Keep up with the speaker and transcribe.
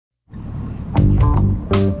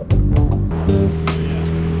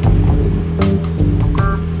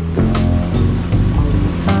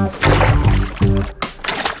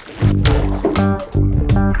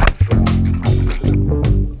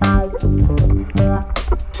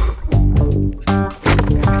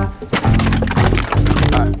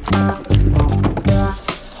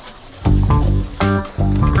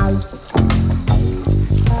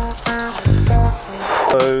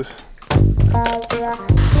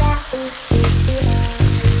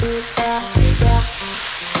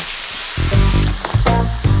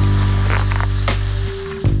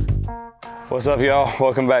What's up, y'all?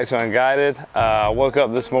 Welcome back to Unguided. Woke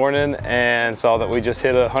up this morning and saw that we just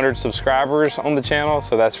hit 100 subscribers on the channel,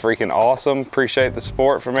 so that's freaking awesome. Appreciate the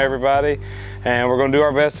support from everybody, and we're gonna do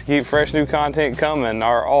our best to keep fresh new content coming.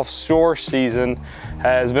 Our offshore season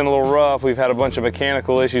has been a little rough. We've had a bunch of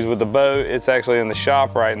mechanical issues with the boat. It's actually in the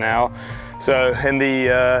shop right now. So in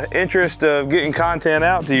the interest of getting content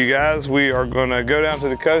out to you guys, we are gonna go down to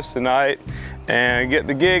the coast tonight and get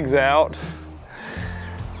the gigs out.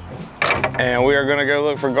 And we are gonna go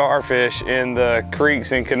look for garfish in the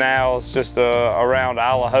creeks and canals just around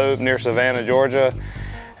Isle of Hope near Savannah, Georgia.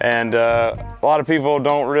 And a lot of people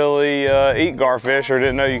don't really eat garfish or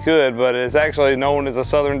didn't know you could, but it's actually known as a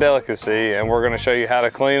southern delicacy. And we're gonna show you how to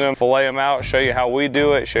clean them, fillet them out, show you how we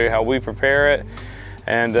do it, show you how we prepare it.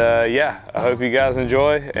 And yeah, I hope you guys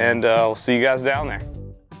enjoy, and we'll see you guys down there.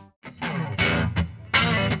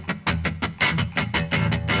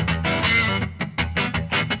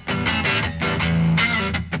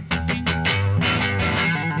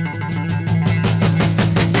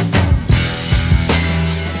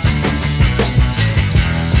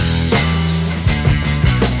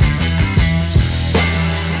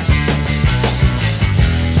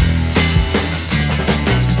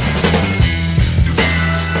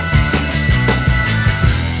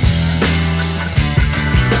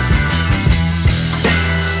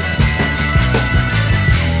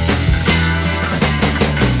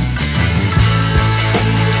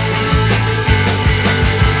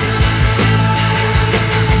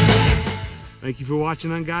 Thank you for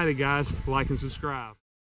watching Unguided, guys. Like and subscribe.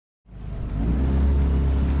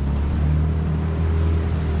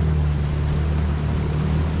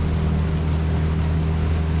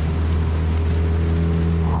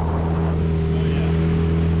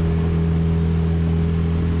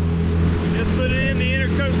 Just put it in the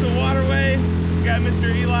Intercoastal Waterway. We got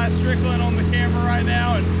Mr. Eli Strickland on the camera right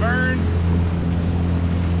now, and Burn.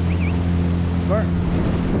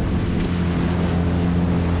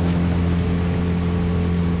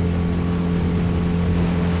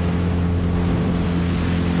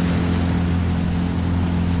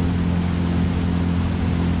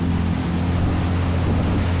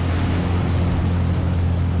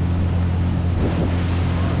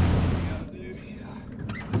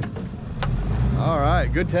 All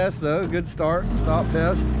right, good test though, good stop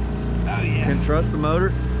test. Oh yeah. Can trust the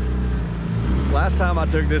motor. Last time I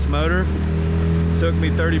took this motor, it took me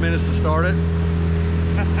 30 minutes to start it.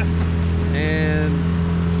 And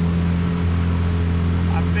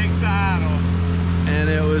I fixed the idle. And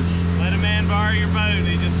it was, let a man borrow your boat and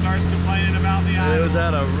he just starts complaining about the idle.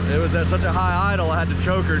 It was at such a high idle I had to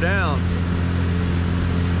choke her down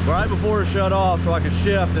right before it shut off so I could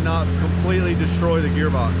shift and not completely destroy the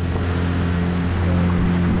gearbox.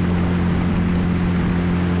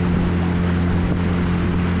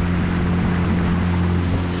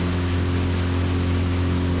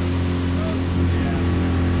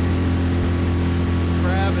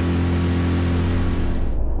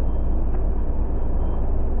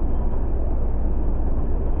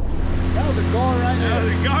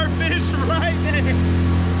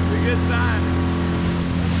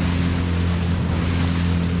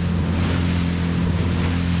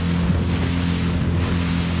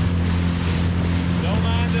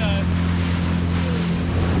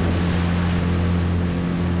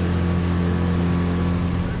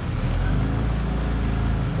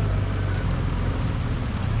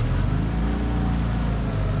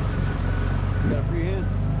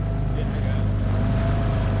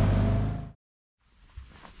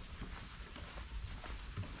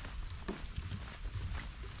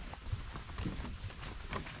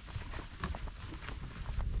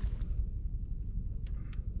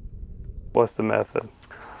 What's the method?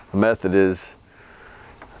 The method is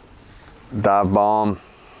dive bomb,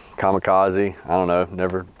 kamikaze. I don't know,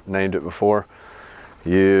 never named it before.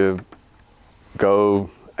 You go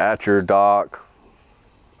at your dock,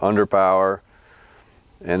 under power,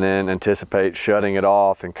 and then anticipate shutting it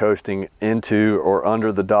off and coasting into or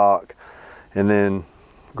under the dock, and then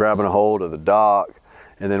grabbing a hold of the dock,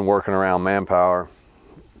 and then working around manpower.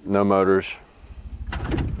 No motors.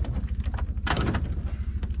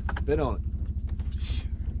 Spit on it.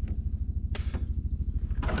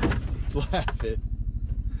 Slap it.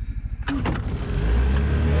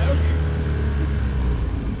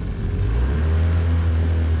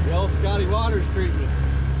 The old Scotty Waters treatment.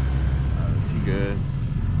 She good.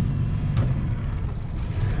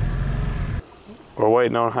 We're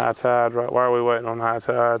waiting on high tide, right? Why are we waiting on high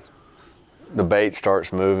tide? The bait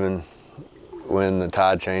starts moving when the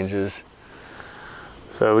tide changes.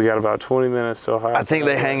 So we got about 20 minutes till high tide. I think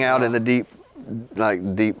they hang out in the deep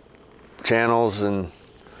channels, and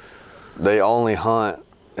they only hunt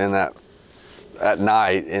in that at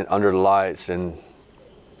night under the lights and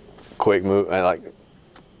quick move, like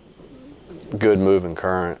good moving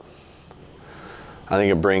current. I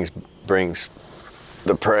think it brings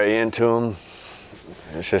the prey into them.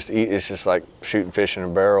 It's just like shooting fish in a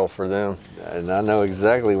barrel for them. And I know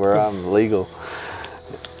exactly where I'm legal.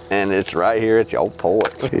 And it's right here at your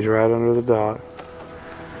porch. He's right under the dock.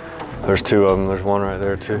 There's two of them. There's one right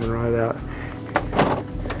there too. Coming right out.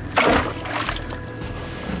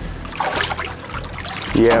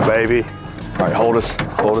 Yeah, baby. All right, hold us,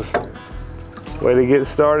 hold us. Way to get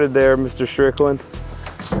started there, Mr. Strickland.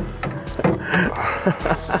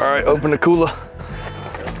 All right, open the cooler.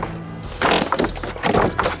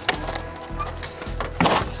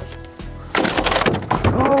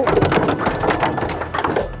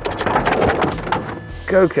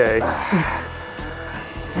 Okay.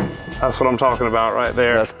 That's what I'm talking about right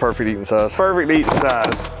there. That's perfect eating size. Perfect eating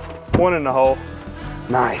size. One in the hole.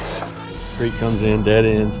 Nice. Creek comes in, dead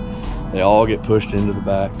ends. They all get pushed into the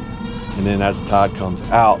back. And then as the tide comes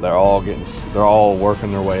out, they're all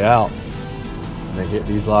working their way out. And they hit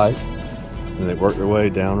these lights and they work their way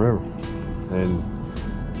downriver. And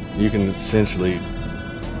you can essentially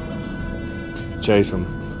chase them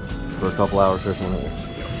for a couple hours. There's one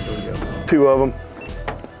there. Two of them.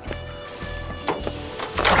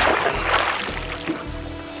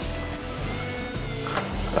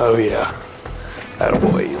 Oh yeah,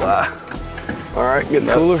 attaboy, Eli. All right, get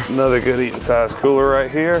the cooler. Another good eating size cooler right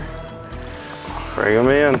here. Bring them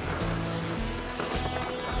in.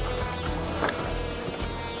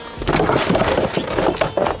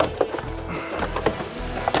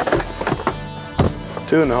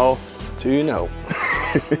 Two in the hole. Two, you know.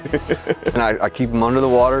 And I keep them under the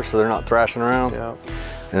water so they're not thrashing around. Yeah.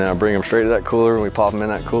 And then I bring them straight to that cooler and we pop them in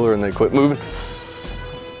that cooler and they quit moving.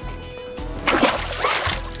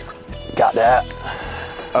 Got that.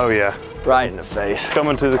 Oh yeah. Right in the face.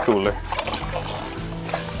 Coming to the cooler.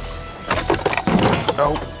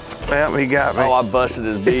 Oh, yeah, he got me. Oh, I busted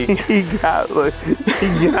his beak. He got me.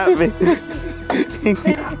 He got me.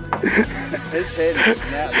 His head is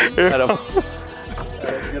snapping.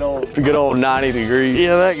 Good old 90 degrees.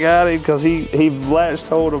 Yeah, that got him because he latched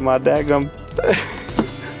hold of my daggum.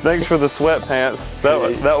 Thanks for the sweatpants. That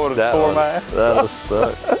would have tore my ass. That would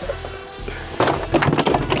suck.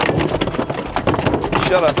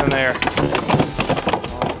 Shut up in there.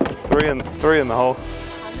 Three in the hole.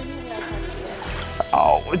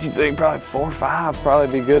 Oh, what'd you think? Probably 4 or 5.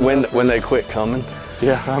 Probably be good. When they quit coming.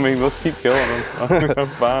 Yeah, I mean, let's keep killing them. I'm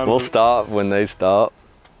fine. We'll stop when they stop.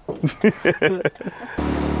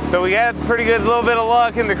 So we had pretty good little bit of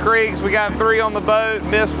luck in the creeks. We got 3 on the boat,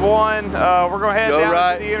 missed 1. We're gonna head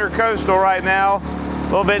down to the intercoastal right now, a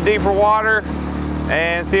little bit deeper water,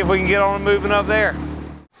 and see if we can get on and moving up there.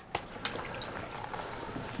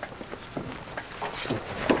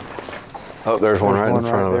 Oh, there's one right in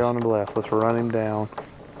front of us. There on the left. Let's run him down.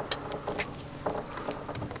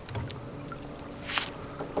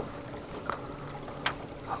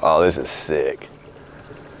 Oh, this is sick.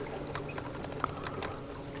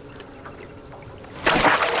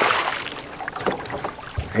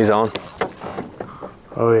 He's on.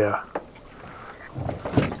 Oh yeah.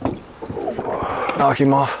 Knock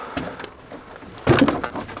him off.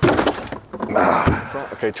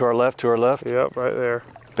 Okay, to our left, to our left. Yep, right there.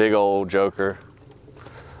 Big old joker.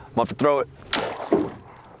 I'm about to throw it.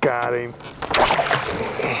 Got him.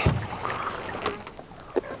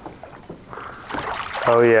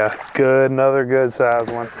 Oh yeah, good, another good size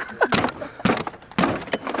one.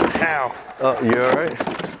 Ow. Oh, you all right?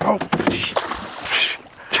 Oh.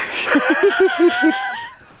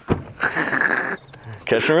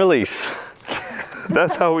 Catch and release.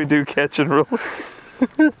 That's how we do catch and release.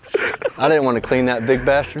 I didn't want to clean that big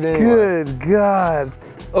bastard anyway. Good God.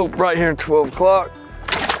 Oh, right here at 12 o'clock.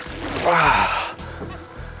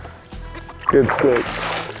 Good stick.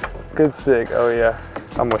 Good stick. Oh yeah.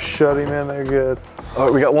 I'm gonna shut him in there good. All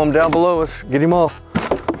right, we got one down below us. Get him off.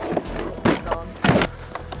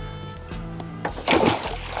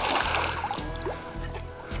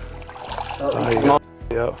 Oh, yeah.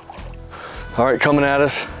 Yep. All right, coming at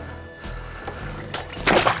us.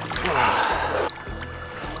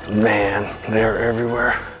 Man, they are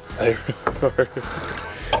everywhere.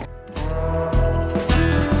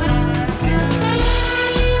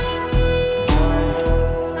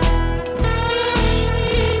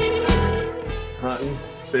 Hunting,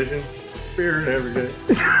 fishing, spearing every day.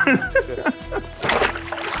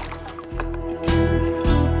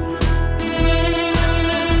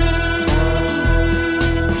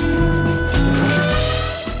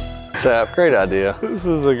 Sap, great idea. This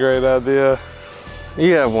is a great idea.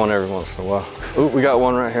 You have one every once in a while. Ooh, we got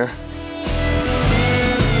one right here.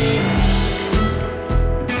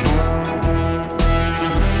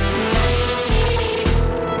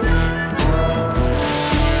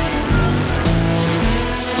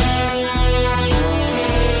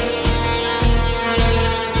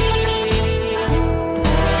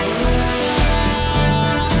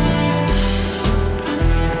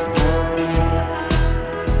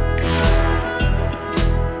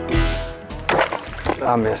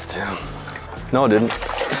 I missed him. No, I didn't.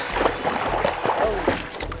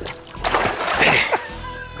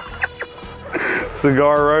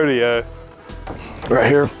 Cigar rodeo.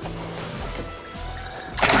 Right here.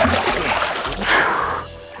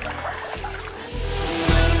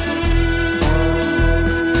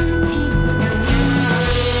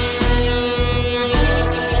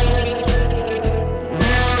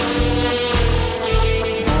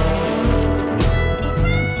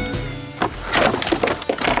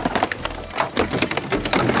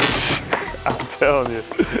 Telling you.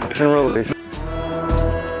 And release.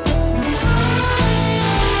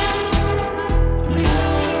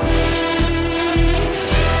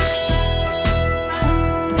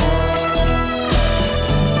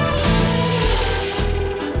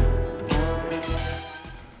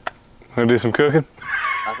 Wanna do some cooking?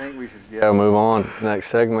 I think we should move on. Next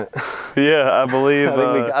segment. Yeah, I believe.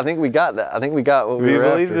 I think we got that. I think we got what we do you were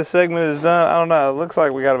believe after. this segment is done? I don't know. It looks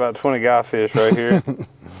like we got about 20 guy fish right here.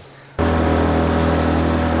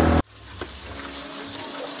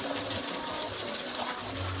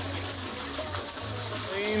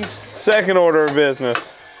 Second order of business.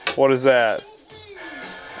 What is that?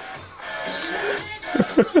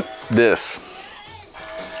 This.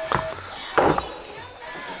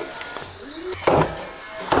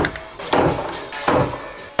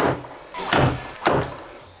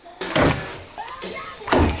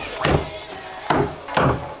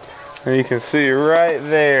 And you can see right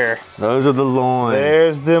there. Those are the loins.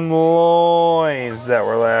 There's them loins that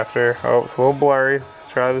we're after. Oh, it's a little blurry.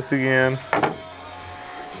 Let's try this again.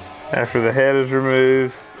 After the head is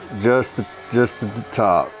removed. Just the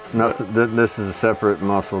top. Nothing. This is a separate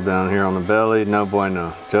muscle down here on the belly. No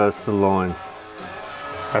bueno. Just the loins.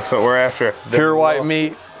 That's what we're after. Pure white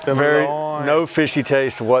meat. Very no fishy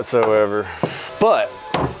taste whatsoever. But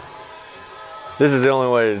this is the only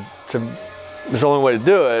way to. It's the only way to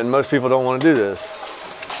do it, and most people don't want to do this.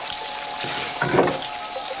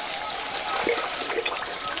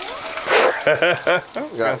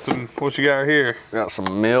 Got some. What you got here? Got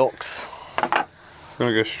some milks.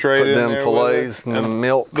 Gonna go straight in them there fillets with it. and the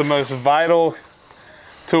milk. The most vital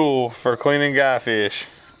tool for cleaning guy fish.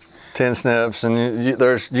 10 snips, and you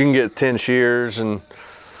can get 10 shears and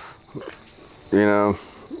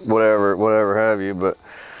whatever have you, but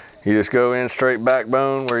you just go in straight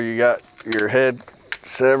backbone where you got your head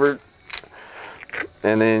severed.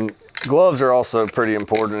 And then gloves are also pretty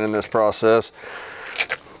important in this process,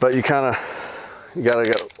 but you gotta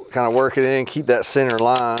kind of work it in, keep that center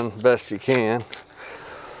line best you can.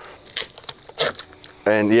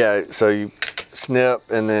 And yeah, so you snip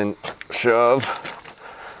and then shove,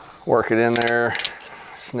 work it in there,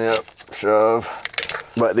 snip, shove.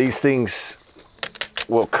 But these things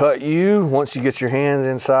will cut you once you get your hands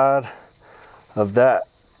inside of that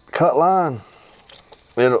cut line.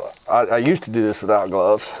 I used to do this without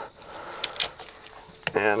gloves,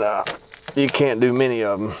 and you can't do many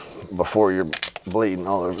of them before you're bleeding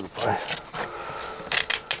all over the place.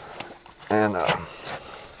 And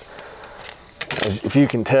if you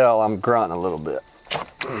can tell, I'm grunting a little bit.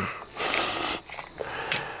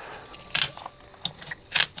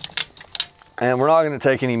 And we're not going to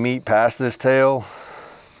take any meat past this tail.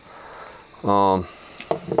 So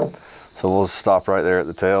we'll stop right there at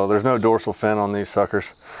the tail. There's no dorsal fin on these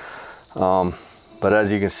suckers. But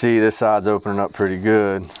as you can see, this side's opening up pretty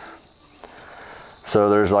good.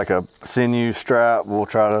 So there's like a sinew strap. We'll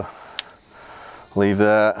try to leave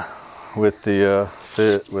that with the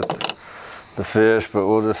fish, but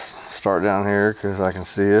we'll just start down here because I can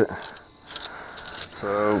see it.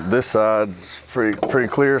 So this side's pretty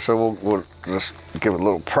clear, so we'll just give it a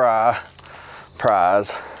little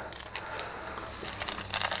prize.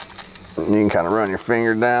 You can kind of run your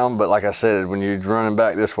finger down, but like I said, when you're running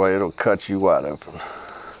back this way, it'll cut you wide open.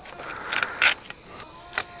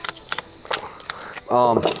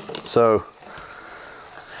 So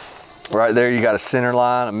right there, you got a center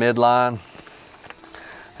line, a midline,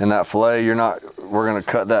 and that fillet. We're gonna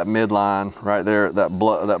cut that midline right there, that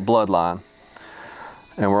blood line,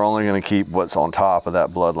 and we're only gonna keep what's on top of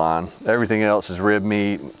that blood line. Everything else is rib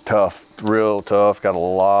meat, tough, real tough. Got a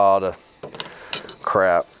lot of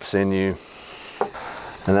crap, sinew.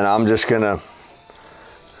 And then I'm just gonna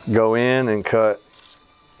go in and cut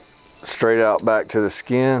straight out back to the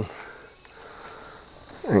skin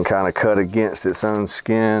and kind of cut against its own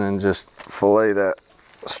skin and just fillet that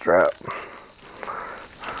strap.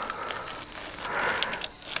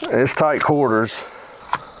 It's tight quarters.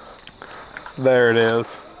 There it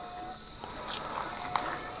is.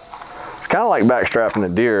 It's kind of like backstrapping a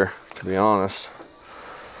deer, to be honest.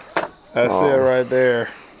 That's it right there.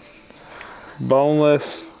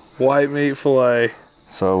 Boneless white meat fillet.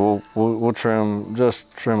 So we'll trim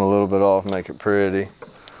a little bit off, make it pretty,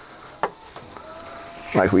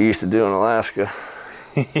 like we used to do in Alaska.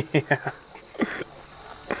 Yeah.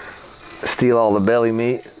 Steal all the belly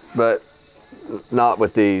meat, but not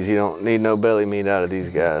with these. You don't need no belly meat out of these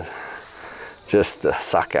guys. Just the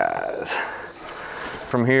sockeyes.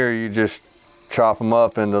 From here, you just chop them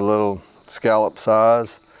up into little scallop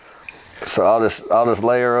size. So I'll just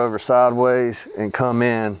layer over sideways and come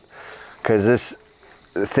in, because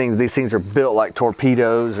these things are built like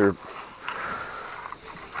torpedoes or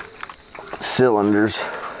cylinders.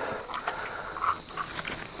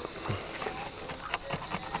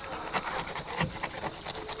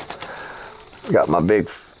 Got my big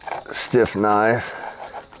stiff knife.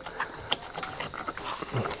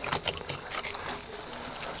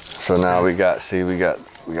 So now we got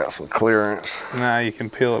some clearance. Now you can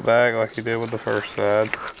peel it back like you did with the first side.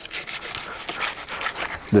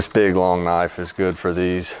 This big long knife is good for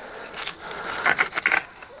these.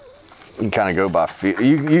 You kind of go by feel.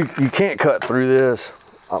 You can't cut through this.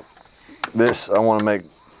 This I want to make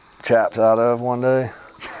chaps out of one day.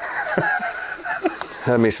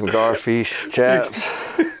 Have me some garfish chaps.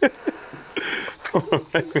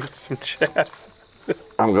 Make me some chaps.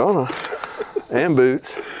 I'm gonna. And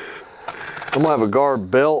boots. I'm gonna have a gar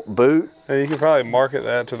belt, boot. Hey, you can probably market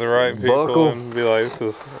that to the right people buckle. And be like, this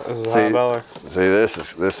is high dollar. See, this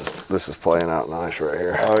is playing out nice right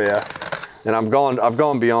here. Oh yeah. And I've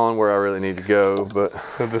gone beyond where I really need to go, but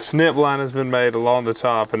So the snip line has been made along the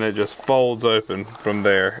top, and it just folds open from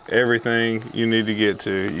there. Everything you need to get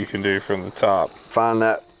to, you can do from the top. find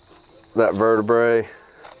that vertebrae.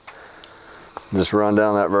 Just run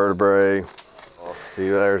down that vertebrae. See,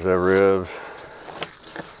 there's the ribs.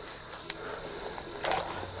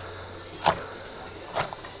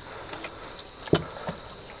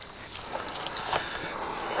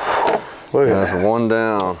 Look at That's that. one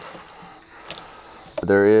down.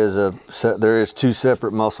 There is two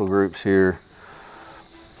separate muscle groups here,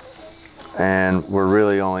 and we're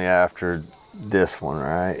really only after this one,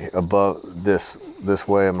 right above this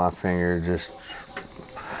way of my finger. Just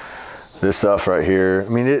this stuff right here. I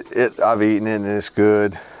mean, I've eaten it and it's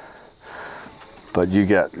good, but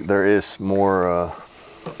there is more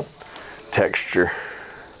texture.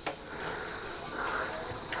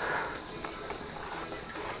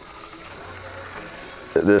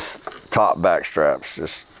 This top back strap's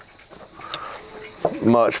just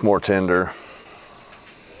much more tender.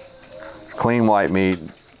 Clean white meat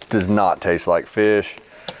does not taste like fish.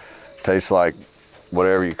 Tastes like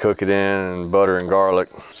whatever you cook it in, and butter and garlic.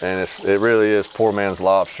 And it really is poor man's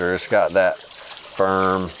lobster. It's got that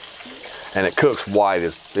firm, and it cooks white.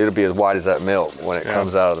 It'll be as white as that milk when it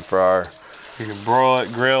comes out of the fryer. You can broil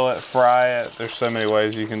it, grill it, fry it. There's so many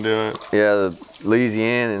ways you can do it. Yeah, the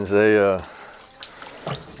Louisianans,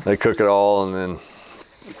 they cook it all and then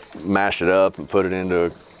mash it up and put it into a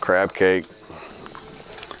crab cake.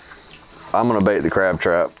 I'm gonna bait the crab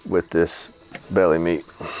trap with this belly meat.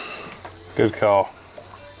 Good call.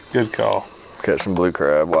 Good call. Catch some blue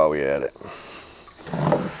crab while we at it.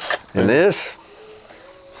 And this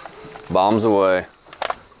bombs away.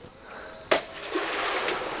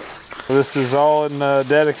 This is all in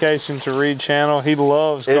dedication to Reed channel. He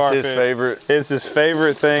loves garfish. It's his favorite. It's his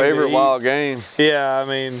favorite thing. Favorite wild game. Yeah, I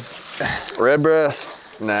mean. Red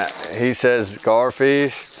breast? Nah, he says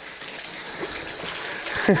garfish.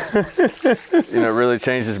 Really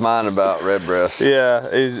changed his mind about red breast. Yeah,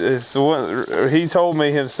 he told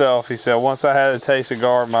me himself, he said, once I had a taste of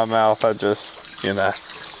gar in my mouth, I just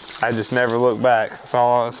never look back. That's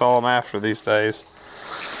all I'm after these days.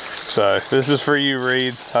 So this is for you,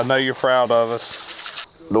 Reed. I know you're proud of us.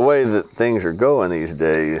 The way that things are going these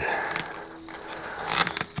days,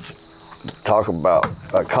 talk about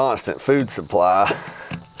a constant food supply.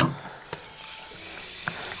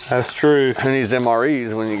 That's true. Who needs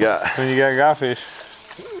MREs when you got garfish?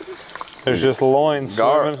 There's just loins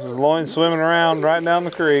swimming around right down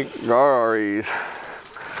the creek. GARs.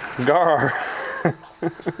 Gar.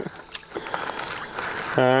 All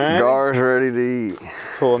right. Gar's ready to eat.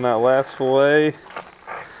 Pulling that last fillet.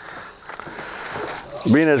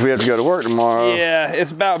 Being as we have to go to work tomorrow. Yeah,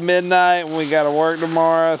 it's about midnight and we got to work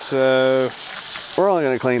tomorrow, so We're only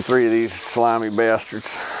gonna clean 3 of these slimy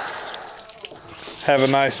bastards. Have a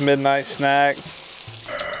nice midnight snack.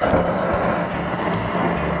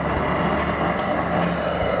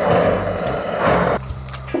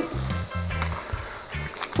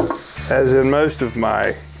 As in most of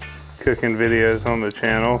my cooking videos on the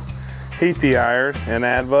channel, heat the iron and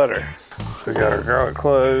add butter. So we got our garlic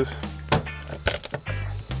cloves.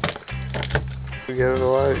 We get it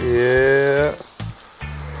alight, yeah.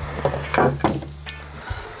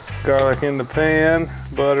 Garlic in the pan,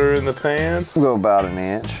 butter in the pan. We'll go about an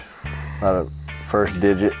inch, about a first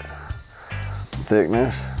digit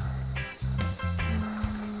thickness.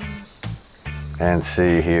 And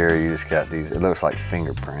see here, you just got these, it looks like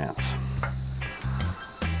fingerprints.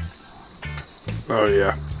 Oh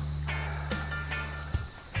yeah.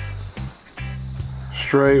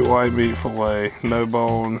 Straight white meat fillet, no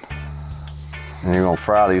bone. And you're gonna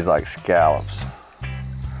fry these like scallops.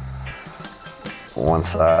 One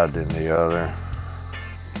side, then the other.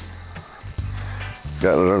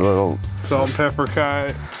 Got a little salt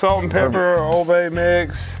and pepper, Old Bay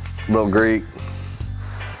mix. Little Greek.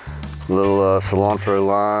 Little cilantro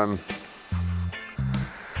lime.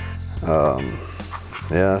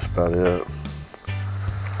 Yeah, that's about it.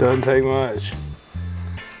 Doesn't take much.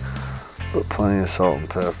 But plenty of salt and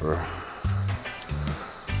pepper,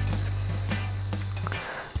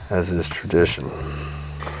 as is tradition.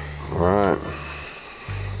 All right.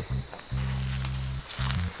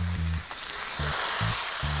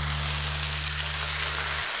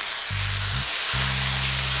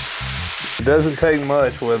 It doesn't take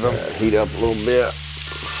much with them. Heat up a little bit.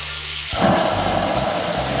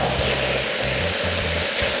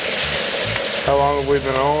 How long have we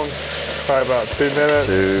been on? Probably about 2 minutes.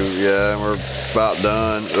 2, yeah, we're about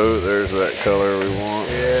done. Oh, there's that color we want.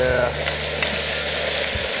 Yeah.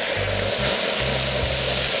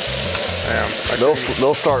 Damn.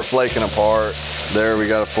 They'll start flaking apart. There, we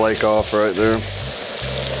got a flake off right there.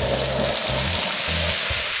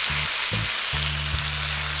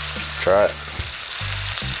 Try it.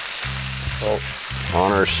 Oh.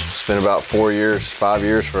 Honors. It's been about 4 years, 5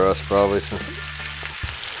 years for us probably since.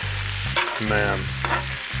 Man,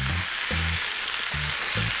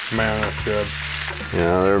 that's good.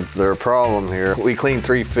 Yeah, they're a problem here. We cleaned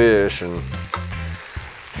 3 fish and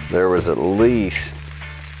there was at least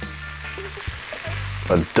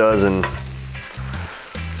a dozen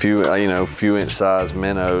few inch sized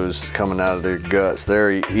minnows coming out of their guts.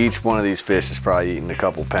 Each one of these fish is probably eating a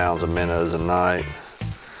couple pounds of minnows a night.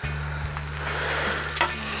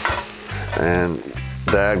 And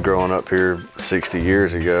Dad, growing up here 60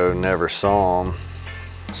 years ago, never saw them,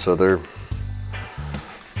 so they're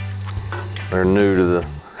new to the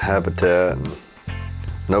habitat. And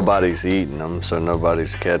nobody's eating them, so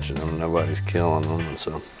nobody's catching them, nobody's killing them, and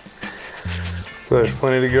so there's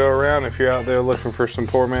plenty to go around if you're out there looking for some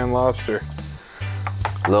poor man lobster.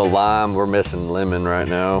 A little lime. We're missing lemon right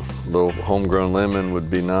now. A little homegrown lemon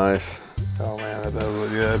would be nice. Oh man, that does look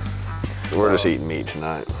good. We're just eating meat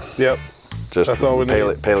tonight. Yep. Just that's all we need.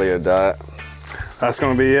 Paleo diet. That's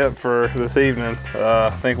gonna be it for this evening. I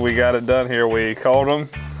think we got it done here. We caught them,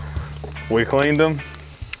 we cleaned them,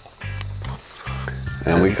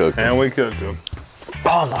 and we cooked them. And we cooked them.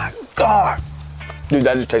 Oh my God. Dude,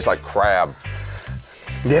 that just tastes like crab.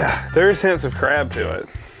 Yeah, there's hints of crab to it.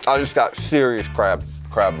 I just got serious crab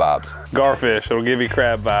vibes. Garfish, it'll give you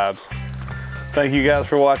crab vibes. Thank you guys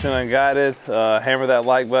for watching Unguided. Hammer that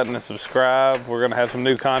like button and subscribe. We're gonna have some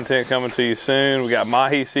new content coming to you soon. We got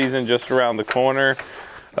mahi season just around the corner.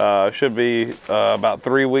 Should be about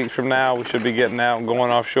 3 weeks from now. We should be getting out and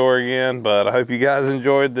going offshore again. But I hope you guys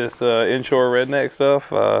enjoyed this inshore redneck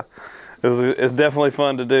stuff. It's definitely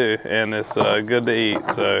fun to do, and it's good to eat.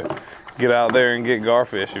 So get out there and get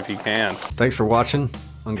garfish if you can. Thanks for watching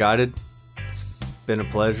Unguided. It's been a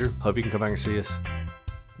pleasure. Hope you can come back and see us.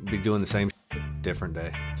 We'll be doing the same different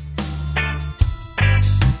day.